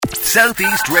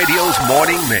Southeast Radio's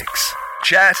morning mix.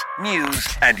 Chat, news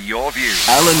and your views.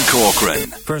 Alan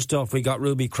Corcoran. First off, we got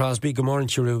Ruby Crosby. Good morning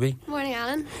to you, Ruby. Morning,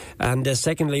 Alan. And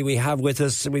secondly, we have with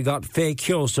us, we got Faye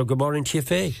Kyo. So good morning to you,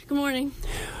 Faye. Good morning.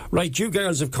 Right, you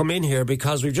girls have come in here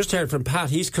because we've just heard from Pat.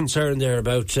 He's concerned there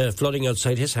about flooding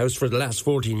outside his house for the last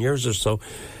 14 years or so.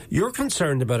 You're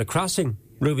concerned about a crossing.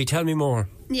 Ruby, tell me more.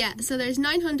 Yeah, so there's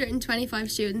 925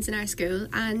 students in our school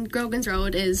and Grogan's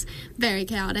Road is very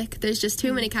chaotic. There's just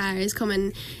too many cars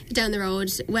coming down the road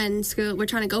when we're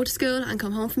trying to go to school and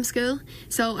come home from school.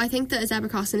 So I think that a zebra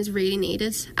crossing is really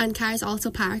needed, and cars also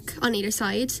park on either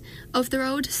side of the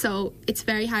road, so it's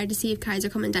very hard to see if cars are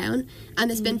coming down, and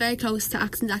there's been very close to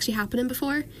accidents actually happening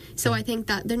before. So I think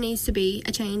that there needs to be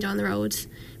a change on the road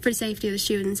for the safety of the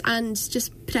students and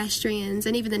just pedestrians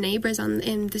and even the neighbours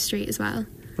in the street as well.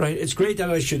 Right, it's great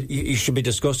that you should be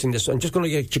discussing this. I'm just going to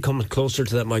get you coming closer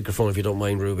to that microphone if you don't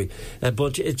mind, Ruby.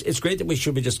 But it's great that we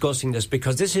should be discussing this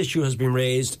because this issue has been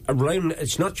raised around,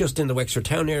 it's not just in the Wexford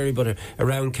town area, but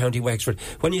around County Wexford.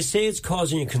 When you say it's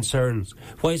causing you concerns,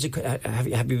 why is it?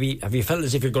 Have you felt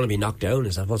as if you're going to be knocked down?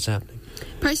 Is that what's happening?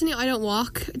 Personally, I don't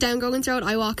walk down Grogan's Road.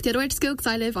 I walk the other way to school because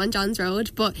I live on John's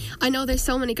Road. But I know there's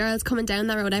so many girls coming down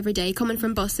that road every day, coming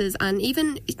from buses, and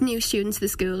even new students to the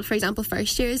school, for example,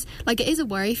 first years. Like, it is a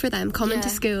worry for them coming to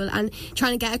school and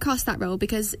trying to get across that road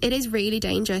because it is really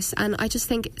dangerous. And I just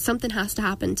think something has to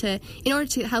happen in order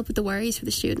to help with the worries for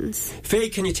the students. Faye,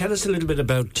 can you tell us a little bit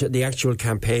about the actual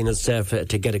campaign itself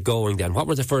to get it going then? What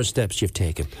were the first steps you've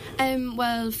taken?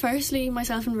 Well, firstly,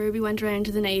 myself and Ruby went around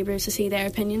to the neighbours to see their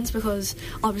opinions because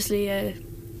obviously a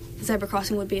zebra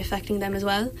crossing would be affecting them as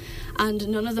well, and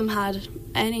none of them had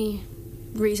any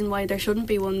reason why there shouldn't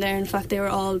be one there. In fact, they were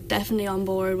all definitely on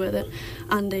board with it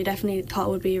and they definitely thought it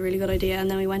would be a really good idea.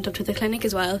 And then we went up to the clinic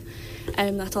as well,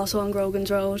 that's also on Grogan's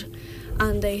Road,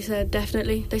 and they said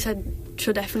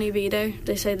should definitely be there.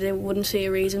 They said they wouldn't see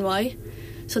a reason why.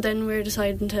 So then we're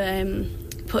deciding to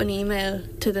put an email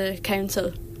to the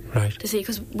council. Right. To see,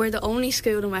 because we're the only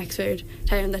school in Wexford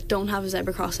town that don't have a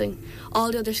zebra crossing. All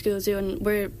the other schools do, and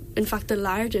we're in fact the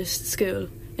largest school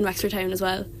in Wexford town as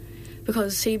well,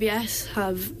 because CBS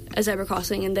have a zebra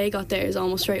crossing and they got theirs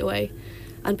almost straight away,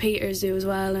 and Peters do as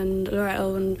well, and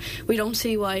Loretto, and we don't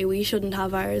see why we shouldn't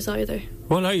have ours either.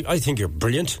 Well, I think you're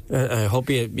brilliant. I hope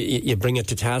you bring it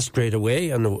to task straight away.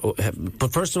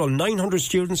 But first of all, 900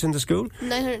 students in the school?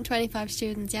 925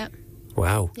 students, yeah.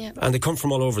 Wow. Yeah. And they come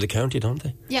from all over the county, don't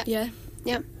they? Yeah. Yeah.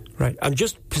 Yeah. Right. And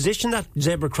just position that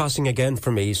zebra crossing again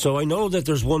for me. So I know that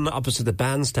there's one opposite the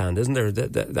bandstand, isn't there?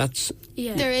 That's...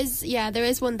 Yeah. There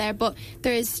is one there, but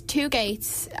there is two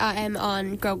gates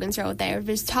on Grogan's Road there.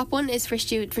 The top one is for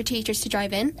teachers to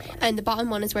drive in, and the bottom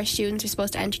one is where students are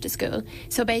supposed to enter the school.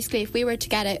 So basically, if we were to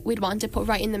get it, we'd want to put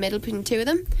right in the middle between the two of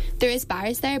them. There is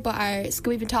bars there, but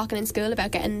we've been talking in school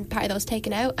about getting part of those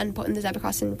taken out and putting the zebra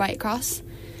crossing right across.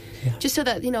 Yeah. Just so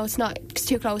that, it's not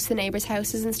too close to the neighbours'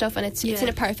 houses and stuff, and it's in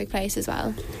a perfect place as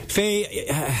well. Faye,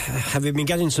 have you been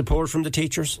getting support from the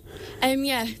teachers?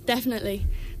 Yeah, definitely.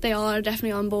 They all are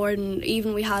definitely on board, and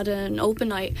even we had an open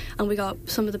night and we got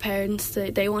some of the parents,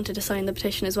 they wanted to sign the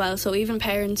petition as well, so even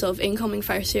parents of incoming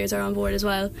first years are on board as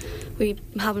well. We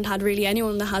haven't had really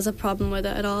anyone that has a problem with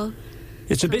it at all.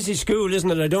 It's a busy school, isn't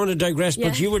it? I don't want to digress,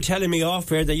 but you were telling me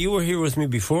off air that you were here with me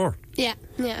before. Yeah,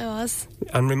 I was.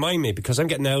 And remind me, because I'm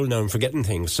getting old now and forgetting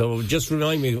things, so just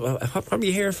remind me, what were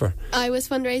you here for? I was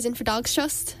fundraising for Dogs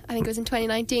Trust. I think it was in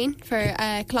 2019 for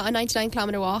a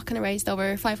 99-kilometre walk, and I raised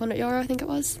over €500, I think it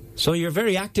was. So you're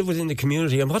very active within the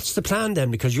community, and what's the plan then?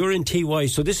 Because you're in TY,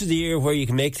 so this is the year where you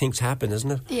can make things happen,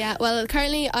 isn't it? Yeah, well,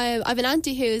 currently I've an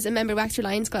auntie who's a member of Wexford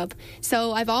Lions Club,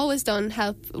 so I've always done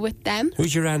help with them.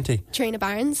 Who's your auntie? Trina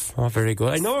Barnes. Oh, very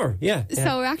good. I know her, yeah.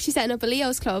 So we're actually setting up a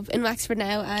Leo's Club in Wexford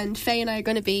now, and Faye and I are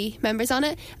going to be members on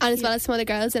it, and as well as some other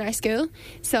girls in our school.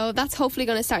 So that's hopefully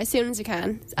going to start as soon as we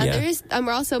can. And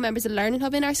we're also members of the Learning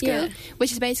Hub in our school,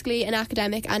 which is basically an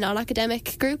academic and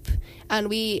non-academic group, and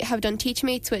we have done teach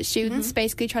meets with students,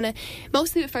 basically trying to,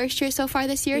 mostly with first year so far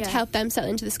this year, to help them settle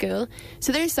into the school.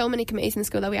 So there's so many committees in the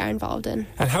school that we are involved in.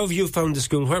 And how have you found the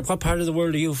school? What part of the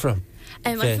world are you from?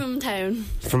 I'm from town.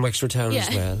 From Wexford town as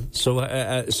well.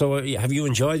 So have you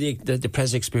enjoyed the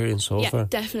Pres experience so far? Yeah,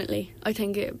 definitely. I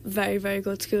think very, very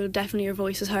good school. Definitely your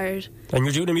voice is heard. And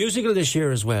you're doing a musical this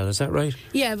year as well, is that right?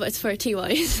 Yeah, but it's for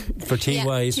TYs. For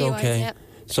TYs, okay. Yeah.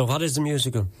 So what is the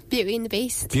musical? Beauty and the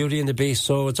Beast. Beauty and the Beast.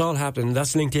 So it's all happening.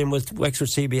 That's linked in with Wexford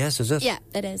CBS, is it? Yeah,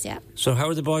 it is, yeah. So how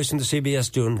are the boys from the CBS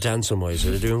doing dancing-wise?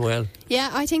 Are they doing well? Yeah,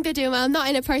 I think they're doing well. I'm not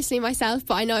in it personally myself,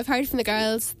 but I know I've heard from the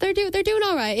girls. They're doing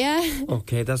all right, yeah.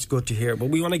 Okay, that's good to hear. But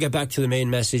we want to get back to the main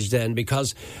message then,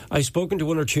 because I've spoken to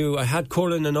one or two. I had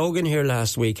Corin and Ogan here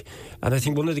last week, and I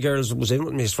think one of the girls was in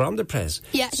with me from the press.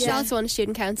 Yeah, she's also on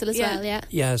student council as well, yeah.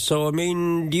 Yeah, so I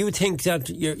mean, do you think that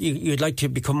you'd like to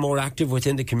become more active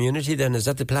within the community then? Is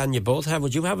that the plan you both have?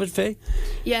 Would you have it, Faye?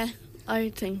 Yeah, I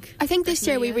think. I think this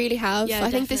year we really have. Yeah,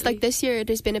 I think definitely. this year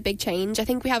there's been a big change. I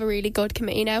think we have a really good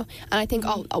committee now, and I think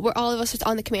all of us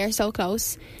on the committee are so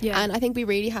close. Yeah. And I think we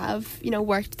really have,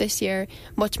 worked this year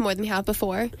much more than we have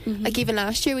before. Like even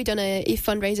last year we done a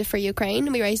fundraiser for Ukraine,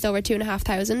 and we raised over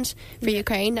 2,500 for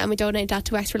Ukraine, and we donated that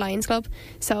to Wexford Lions Club.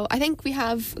 So I think we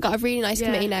have got a really nice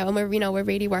committee now, and we're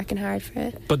really working hard for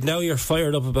it. But now you're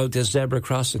fired up about this zebra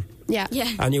crossing. Yeah.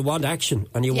 And you want action,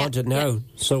 and you want it now. Yeah.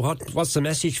 So what's the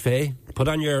message, Faye? Put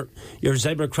on your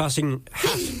zebra crossing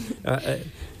hat.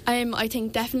 I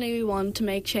think definitely we want to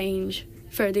make change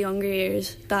for the younger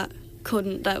years that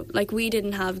we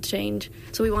didn't have the change.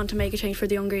 So we want to make a change for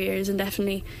the younger years and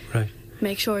definitely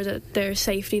make sure that there's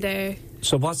safety there.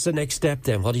 So what's the next step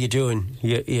then? What are you doing?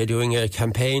 You're doing a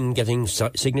campaign, getting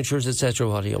signatures, etc.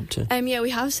 What are you up to? We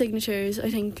have signatures,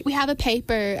 I think. We have a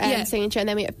paper signature, and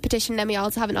then we have a petition, then we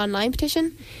also have an online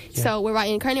petition. Yeah. So we're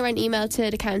currently writing an email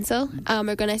to the council.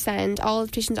 We're going to send all the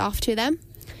petitions off to them.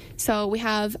 So we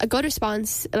have a good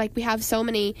response. Like, we have so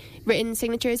many written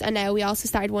signatures, and now we also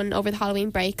started one over the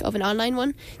Halloween break of an online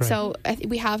one. Right. So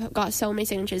we have got so many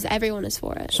signatures. Everyone is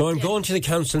for it. So I'm going to the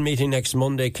council meeting next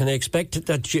Monday. Can I expect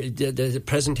that the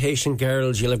presentation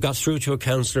girls, you'll have got through to a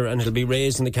councillor and it'll be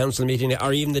raised in the council meeting,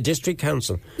 or even the district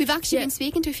council? We've actually been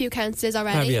speaking to a few councillors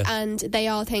already, and they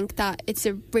all think that it's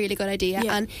a really good idea.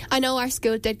 Yeah. And I know our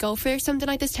school did go for something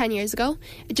like this 10 years ago.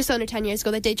 Just under 10 years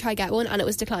ago, they did try to get one, and it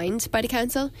was declined by the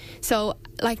council. So,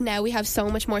 now we have so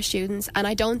much more students, and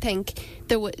I don't think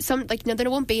there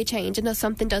won't be a change until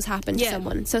something does happen to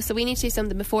someone. So we need to do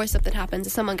something before something happens,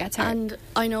 if someone gets hurt. And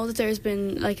I know that there's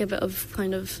been a bit of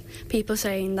kind of people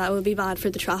saying that it would be bad for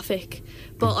the traffic,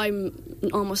 but I'm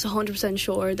almost 100%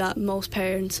 sure that most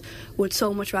parents would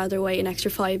so much rather wait an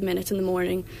extra 5 minutes in the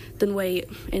morning than wait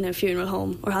in a funeral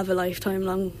home or have a lifetime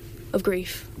long of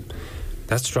grief.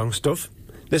 That's strong stuff.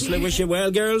 Listen, I wish you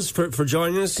well, girls, for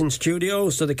joining us in studio.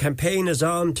 So the campaign is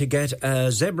on to get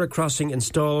a zebra crossing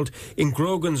installed in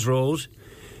Grogan's Road,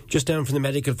 just down from the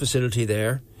medical facility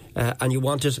there. And you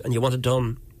want it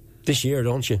done this year,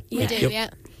 don't you? We do,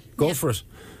 yeah. Go for it.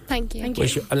 Thank you.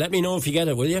 And let me know if you get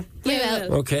it, will you? We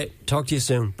will. Okay, talk to you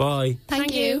soon. Bye.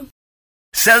 Thank you.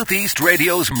 Southeast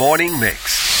Radio's morning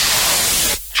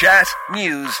mix. Chat,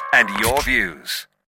 news, and your views.